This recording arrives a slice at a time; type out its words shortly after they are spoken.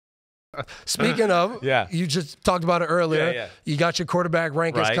Speaking of, you just talked about it earlier. You got your quarterback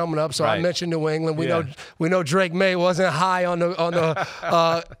rankings coming up. So I mentioned New England. We know Drake May wasn't high on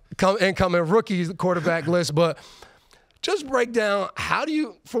the incoming rookie quarterback list, but just break down how do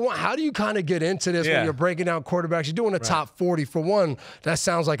you kind of get into this when you're breaking down quarterbacks? You're doing a top 40. For one, that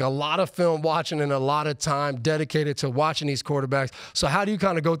sounds like a lot of film watching and a lot of time dedicated to watching these quarterbacks. So how do you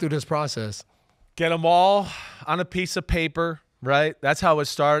kind of go through this process? Get them all on a piece of paper. Right? That's how it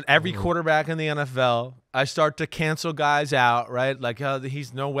started. Every quarterback in the NFL, I start to cancel guys out, right? Like,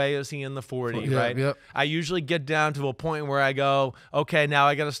 he's no way is he in the 40, right? Yep. I usually get down to a point where I go, okay, now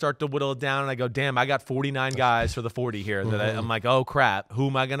I got to start to whittle it down. And I go, damn, I got 49 guys for the 40 here. That I'm like, oh, crap, who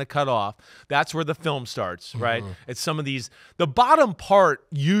am I going to cut off? That's where the film starts, right? It's some of these. The bottom part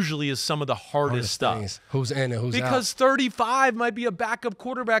usually is some of the hardest stuff. Things. Who's in and who's out. Because 35 might be a backup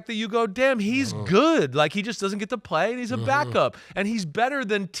quarterback that you go, damn, he's good. Like, he just doesn't get to play, and he's a backup. And he's better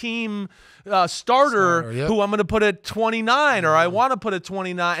than team starter who I'm going to put at 29 or I want to put at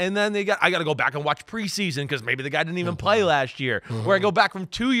 29. And then I got to go back and watch preseason because maybe the guy didn't even play last year. Or I go back from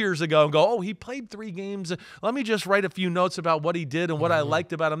 2 years ago and go, oh, he played 3 games. Let me just write a few notes about what he did and what I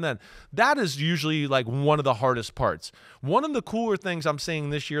liked about him then. That is usually like one of the hardest parts. One of the cooler things I'm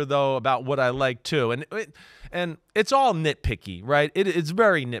seeing this year, though, about what I like too, and it's all nitpicky, right? It's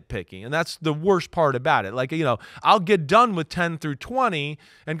very nitpicky, and that's the worst part about it. Like, I'll get done with 10 through 20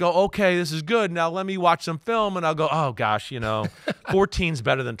 and go, okay, this is good. Now let me watch some film, and I'll go, oh, gosh, 14's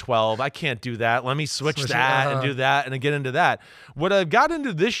better than 12. I can't do that. Let me switch that and do that and get into that. What I've got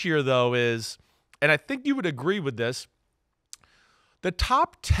into this year, though, is, and I think you would agree with this, the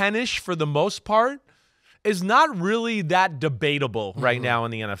top 10-ish for the most part is not really that debatable right now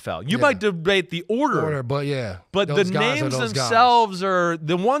in the NFL. You might debate the order, but the names themselves are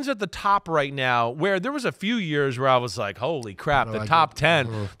the ones at the top right now, where there was a few years where I was like, holy crap, the top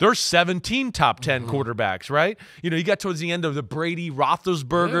 10, there's 17 top 10 quarterbacks, right? You got towards the end of the Brady,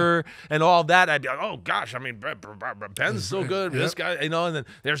 Roethlisberger, and all that. I'd be like, oh, gosh, I mean, Ben's so good. This guy, and then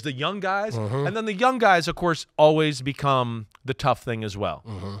there's the young guys. And then the young guys, of course, always become the tough thing as well.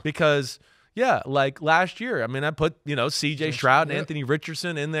 Because like last year, I mean, I put, C.J. Stroud and Anthony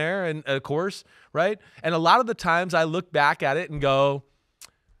Richardson in there, and of course, right? And a lot of the times I look back at it and go,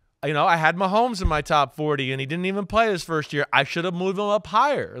 I had Mahomes in my top 40, and he didn't even play his first year. I should have moved him up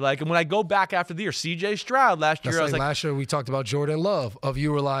higher. Like, and when I go back after the year, C.J. Stroud last year, I was like, last year we talked about Jordan Love.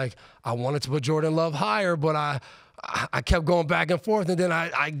 You were like, I wanted to put Jordan Love higher, but I kept going back and forth, and then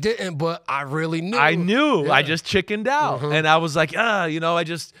I didn't, but I really knew. I knew. I just chickened out. And I was like,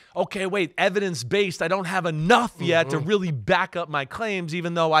 okay, wait, evidence-based. I don't have enough yet to really back up my claims,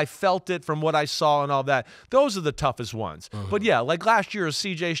 even though I felt it from what I saw and all that. Those are the toughest ones. But yeah, like last year,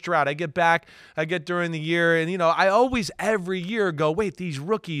 C.J. Stroud, I get during the year, and, I always every year go, wait, these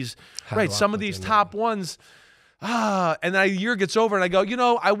rookies, right, some of these top ones, and then a year gets over and I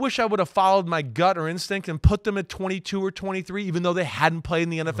go, I wish I would have followed my gut or instinct and put them at 22 or 23, even though they hadn't played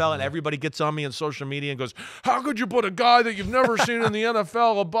in the NFL. And everybody gets on me on social media and goes, how could you put a guy that you've never seen in the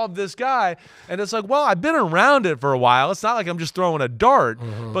NFL above this guy? And it's like, well, I've been around it for a while. It's not like I'm just throwing a dart,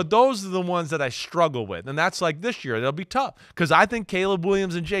 but those are the ones that I struggle with. And that's like this year. They'll be tough because I think Caleb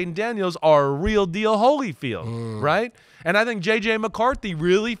Williams and Jaden Daniels are a real deal Holyfield, right? And I think J.J. McCarthy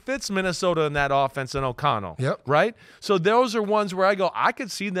really fits Minnesota in that offense and O'Connell, right? So those are ones where I go, I could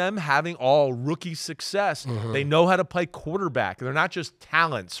see them having all rookie success. They know how to play quarterback. They're not just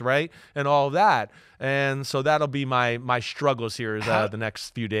talents, right, and all that. And so that'll be my struggles here the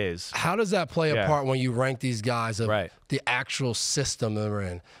next few days. How does that play a part when you rank these guys of the actual system they're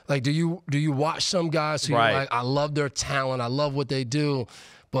in? Like, do you watch some guys who you're like, I love their talent, I love what they do,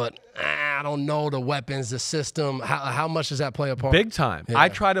 but I don't know the weapons, the system. How much does that play a part? Big time. I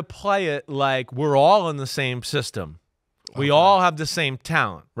try to play it like we're all in the same system. We all have the same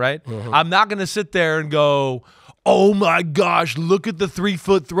talent, right? I'm not going to sit there and go, oh my gosh, look at the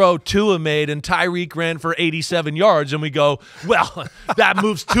 3-foot throw Tua made and Tyreek ran for 87 yards. And we go, well, that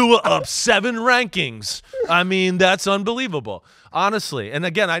moves Tua up 7 rankings. I mean, that's unbelievable, honestly. And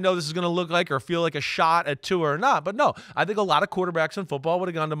again, I know this is going to look like or feel like a shot at Tua or not, but no, I think a lot of quarterbacks in football would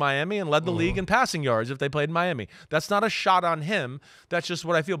have gone to Miami and led the league in passing yards if they played in Miami. That's not a shot on him. That's just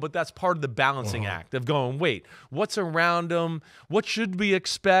what I feel, but that's part of the balancing act of going, wait, what's around him? What should we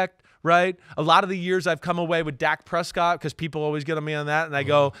expect? Right? A lot of the years I've come away with Dak Prescott because people always get on me on that. And I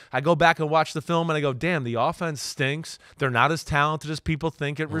go back and watch the film and I go, damn, the offense stinks. They're not as talented as people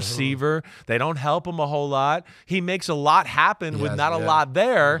think at receiver. They don't help him a whole lot. He makes a lot happen with not a lot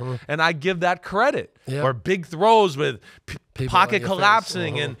there. And I give that credit. or big throws with pocket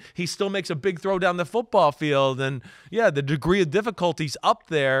collapsing, and he still makes a big throw down the football field. And yeah, the degree of difficulty's up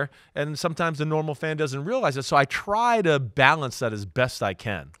there, and sometimes the normal fan doesn't realize it. So I try to balance that as best I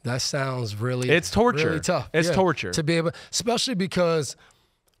can. That sounds really torture. Really tough. It's torture to be able, especially because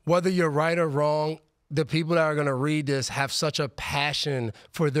whether you're right or wrong, the people that are going to read this have such a passion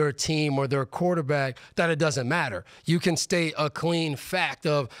for their team or their quarterback that it doesn't matter. You can state a clean fact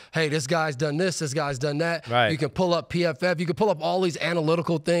of, hey, this guy's done this guy's done that. Right. You can pull up PFF. You can pull up all these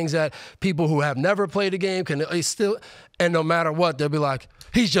analytical things that people who have never played a game can still, and no matter what, they'll be like,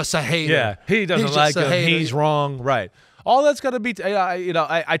 he's just a hater. Yeah, he doesn't like him. He's wrong. Right. All that's got to be,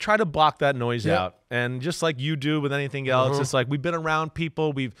 I try to block that noise out. And just like you do with anything else, it's like we've been around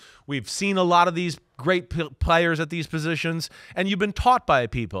people. We've seen a lot of these great players at these positions, and you've been taught by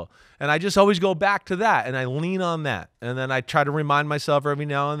people. And I just always go back to that, and I lean on that. And then I try to remind myself every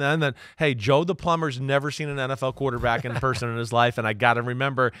now and then that, hey, Joe the Plumber's never seen an NFL quarterback in person in his life, and I got to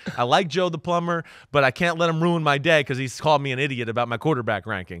remember, I like Joe the Plumber, but I can't let him ruin my day because he's called me an idiot about my quarterback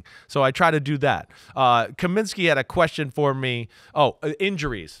ranking. So I try to do that. Kaminsky had a question for me. Oh,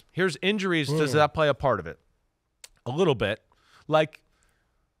 injuries. Here's injuries. Does that play a part of it? A little bit. Like,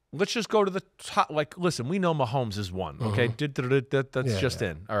 let's just go to the top. Like, listen, we know Mahomes is one, okay? That's just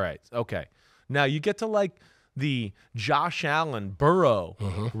in. All right, okay. Now you get to, like, the Josh Allen, Burrow,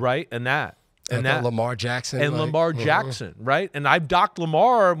 right? And that. And that Lamar Jackson. And like, Lamar Jackson, right? And I've docked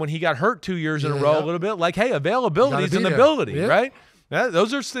Lamar when he got hurt 2 years in a row a little bit. Like, hey, availability is an ability, right?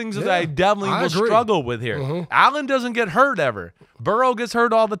 Those are things that I definitely will struggle with here. Allen doesn't get hurt ever. Burrow gets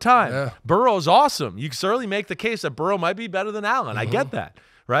hurt all the time. Burrow's awesome. You can certainly make the case that Burrow might be better than Allen. I get that,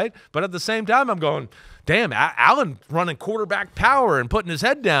 right? But at the same time, I'm going, damn, Allen running quarterback power and putting his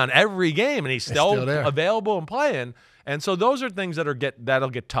head down every game, and he's still available and playing. And so those are things that that'll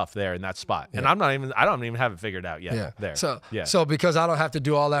get tough there in that spot. And I don't even have it figured out yet. There. So because I don't have to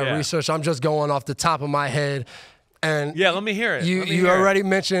do all that research, I'm just going off the top of my head. And let me hear it. You already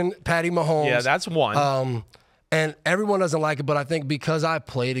mentioned Patty Mahomes. Yeah, that's one. And everyone doesn't like it, but I think because I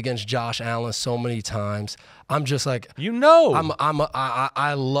played against Josh Allen so many times, I'm just like,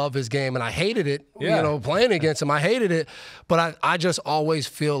 I love his game, and I hated it. Playing against him, I hated it, but I just always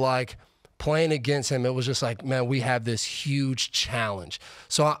feel like playing against him, it was just like, man, we have this huge challenge.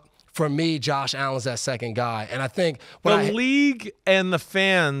 So for me, Josh Allen's that second guy, and I think the league and the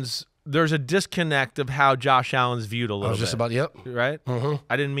fans. There's a disconnect of how Josh Allen's viewed a little bit. I was just about, right?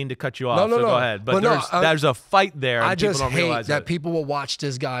 I didn't mean to cut you off, so go ahead. But there's a fight there, and people don't realize that people will watch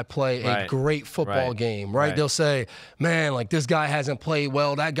this guy play a great football game, right? They'll say, man, like, this guy hasn't played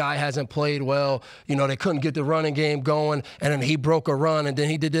well, that guy hasn't played well. They couldn't get the running game going, and then he broke a run, and then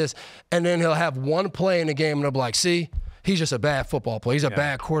he did this. And then he'll have one play in the game, and they'll be like, see, he's just a bad football player. He's a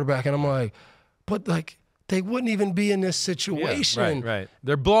bad quarterback. And I'm like, but, like, they wouldn't even be in this situation. Right.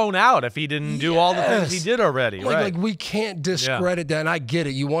 They're blown out if he didn't do all the things he did already. Like we can't discredit that. And I get it.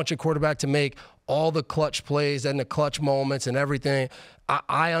 You want your quarterback to make all the clutch plays and the clutch moments and everything.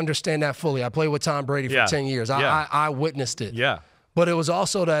 I understand that fully. I played with Tom Brady for 10 years. I witnessed it. But it was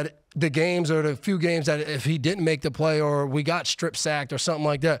also that the games or the few games that if he didn't make the play or we got strip sacked or something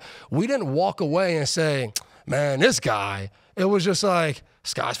like that, we didn't walk away and say, man, this guy. It was just like,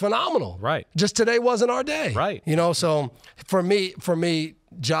 this guy's phenomenal. Right. Just today wasn't our day. Right. So for me,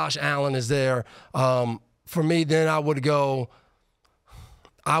 Josh Allen is there. For me, then I would go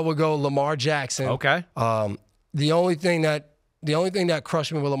Lamar Jackson. Okay. The only thing that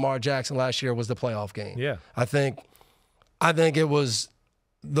crushed me with Lamar Jackson last year was the playoff game. Yeah. I think it was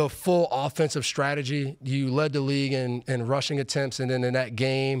the full offensive strategy. You led the league in rushing attempts, and then in that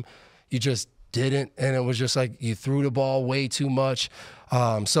game, you just didn't, and it was just like you threw the ball way too much.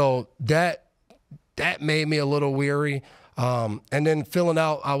 So that made me a little weary. And then filling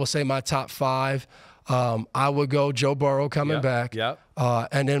out, I would say my top five, I would go Joe Burrow coming back.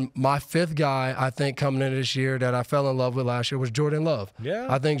 And then my fifth guy, I think, coming in this year that I fell in love with last year was Jordan Love.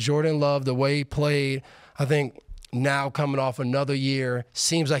 I think Jordan Love, the way he played, I think now coming off another year,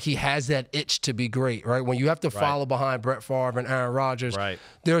 seems like he has that itch to be great, right? When you have to follow behind Brett Favre and Aaron Rodgers,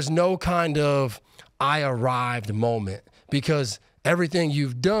 there's no kind of I arrived moment because everything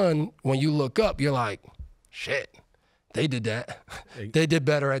you've done, when you look up, you're like, shit, they did that. They did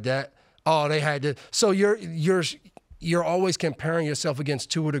better at that. Oh, they had to. So you're always comparing yourself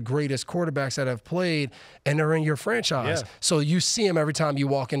against two of the greatest quarterbacks that have played, and they're in your franchise. So you see them every time you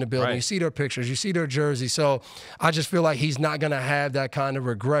walk in the building. You see their pictures. You see their jerseys. So I just feel like he's not going to have that kind of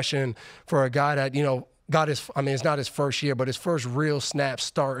regression for a guy that, got his, I mean, it's not his first year, but his first real snap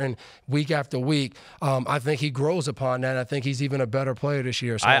starting week after week. I think he grows upon that. I think he's even a better player this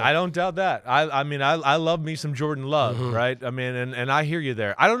year. So. I don't doubt that. I mean, I love me some Jordan Love, right? I mean, and I hear you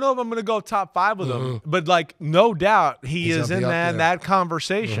there. I don't know if I'm going to go top 5 with him, but, like, no doubt he's is in that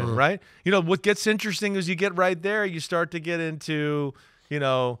conversation, right? You know, what gets interesting is you get right there, you start to get into, you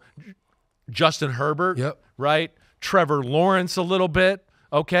know, Justin Herbert, right? Trevor Lawrence a little bit,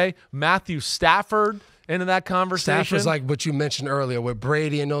 okay? Matthew Stafford into that conversation. Stafford's like what you mentioned earlier with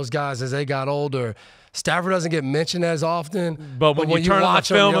Brady and those guys as they got older. Stafford doesn't get mentioned as often. But when you turn on the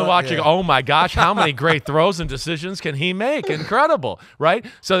film and watch, you go, oh, my gosh, how many great throws and decisions can he make? Incredible, right?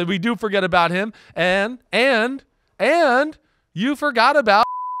 So we do forget about him. And you forgot about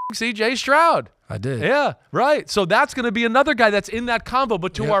C.J. Stroud. I did. Yeah, right. So that's going to be another guy that's in that combo.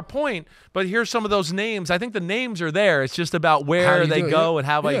 But to our point, but here's some of those names. I think the names are there. It's just about where they go and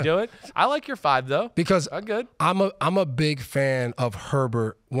how I do it. I like your 5, though. Because I'm a big fan of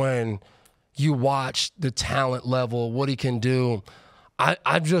Herbert when you watch the talent level, what he can do.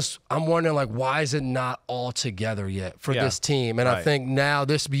 I'm wondering, like, why is it not all together yet for this team? And I think now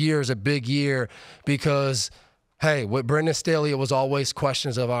this year is a big year because – hey, with Brendan Staley, it was always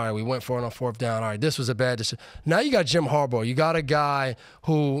questions of, all right, we went for it on 4th down. All right, this was a bad decision. Now you got Jim Harbaugh. You got a guy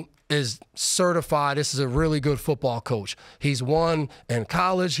who is certified. This is a really good football coach. He's won in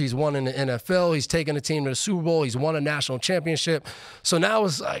college. He's won in the NFL. He's taken a team to the Super Bowl. He's won a national championship. So now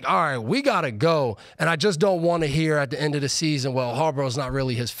it's like, all right, we got to go. And I just don't want to hear at the end of the season, well, Harbaugh's not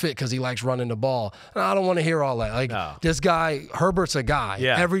really his fit because he likes running the ball. And I don't want to hear all that. Like, this guy, Herbert's a guy.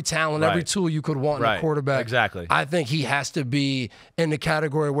 Every talent, every tool you could want in a quarterback. Exactly. I think he has to be in the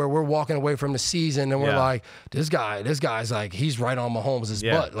category where we're walking away from the season and we're like, this guy's like, he's right on Mahomes'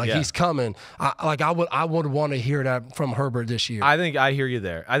 butt. Like, he's coming. I would want to hear that from Herbert this year. I think I hear you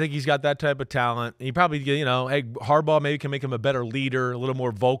there. I think he's got that type of talent. He probably, you know, hey, Harbaugh maybe can make him a better leader, a little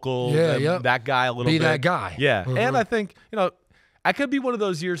more vocal. That guy a little bit. Be that guy. Yeah. And I think, you know, I could be one of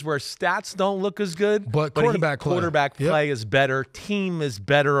those years where stats don't look as good, but quarterback play is better. Team is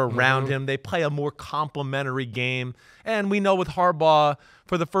better around him. They play a more complementary game. And we know with Harbaugh,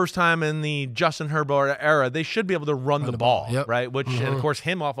 for the first time in the Justin Herbert era, they should be able to run the ball, right? Which, and of course,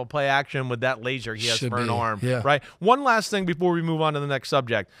 him off of play action with that laser he has for an arm, right? One last thing before we move on to the next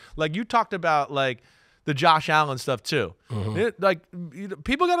subject. Like, you talked about, like, the Josh Allen stuff too.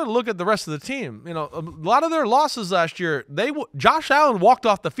 People got to look at the rest of the team. You know, a lot of their losses last year, Josh Allen walked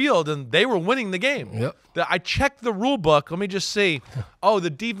off the field and they were winning the game. I checked the rule book. Let me just see. Oh, the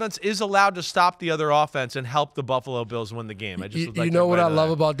defense is allowed to stop the other offense and help the Buffalo Bills win the game. I just you know what I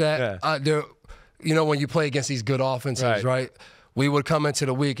love about that? You know, when you play against these good offenses, right? We would come into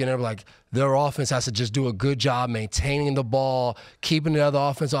the week and they're like, their offense has to just do a good job maintaining the ball, keeping the other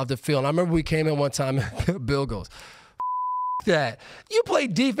offense off the field. And I remember we came in one time and Bill goes, that. You play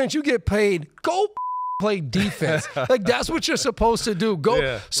defense, you get paid. Go play defense. Like, that's what you're supposed to do.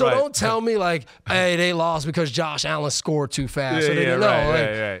 Go. Don't tell me, like, hey, they lost because Josh Allen scored too fast.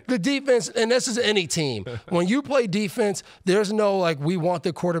 The defense, and this is any team. When you play defense, there's no, like, we want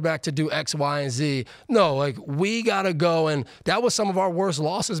the quarterback to do X, Y, and Z. No, like, we got to go. And that was some of our worst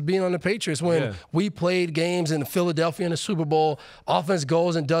losses being on the Patriots when we played games in Philadelphia in the Super Bowl. Offense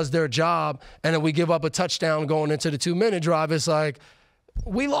goes and does their job, and then we give up a touchdown going into the 2-minute drive. It's like,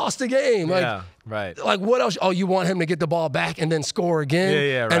 we lost the game. Like, like, what else? Oh, you want him to get the ball back and then score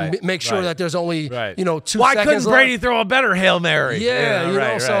again? And make sure that there's only, 2 seconds left. Why couldn't Brady throw a better Hail Mary?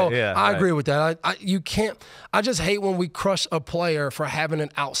 I agree with that. You can't. I just hate when we crush a player for having an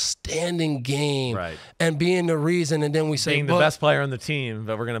outstanding game and being the reason, and then we say, being the best player on the team,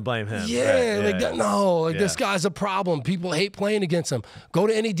 but we're going to blame him. This guy's a problem. People hate playing against him. Go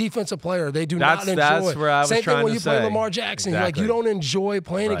to any defensive player. They do not enjoy. That's where I was Same trying thing when to you say. play Lamar Jackson. Like, you don't enjoy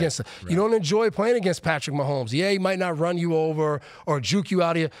playing against him. You don't enjoy playing against Patrick Mahomes. Yeah, he might not run you over or juke you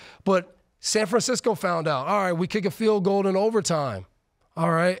out of here, but San Francisco found out. All right, we kick a field goal in overtime. All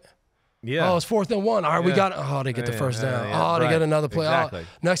right. Oh, it's 4th and 1. All right, we got it. Oh, they get the first down. They get another play. Exactly.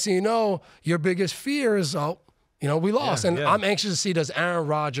 Next thing you know, your biggest fear is, we lost. I'm anxious to see, does Aaron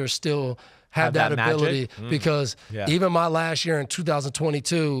Rodgers still have that ability? Because even my last year in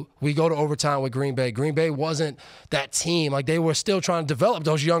 2022, we go to overtime with Green Bay. Green Bay wasn't that team. Like, they were still trying to develop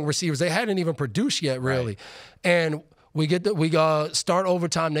those young receivers. They hadn't even produced yet, really. And we start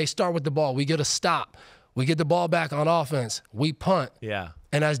overtime. They start with the ball. We get a stop. We get the ball back on offense. We punt.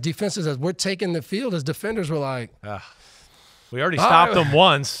 And as defenses, as we're taking the field, as defenders, we're like, We already stopped them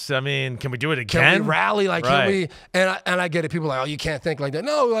once. I mean, can we do it again? Can we rally? Like, can we? And I get it. People are like, oh, you can't think like that.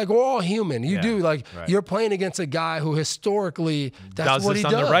 No, like, we're all human. You do. Like, you're playing against a guy who historically, that's what he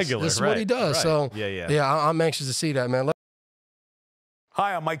does. This is what he does. So, I'm anxious to see that, man.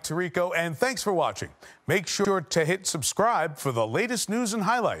 Hi, I'm Mike Tirico, and thanks for watching. Make sure to hit subscribe for the latest news and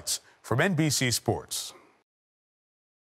highlights from NBC Sports.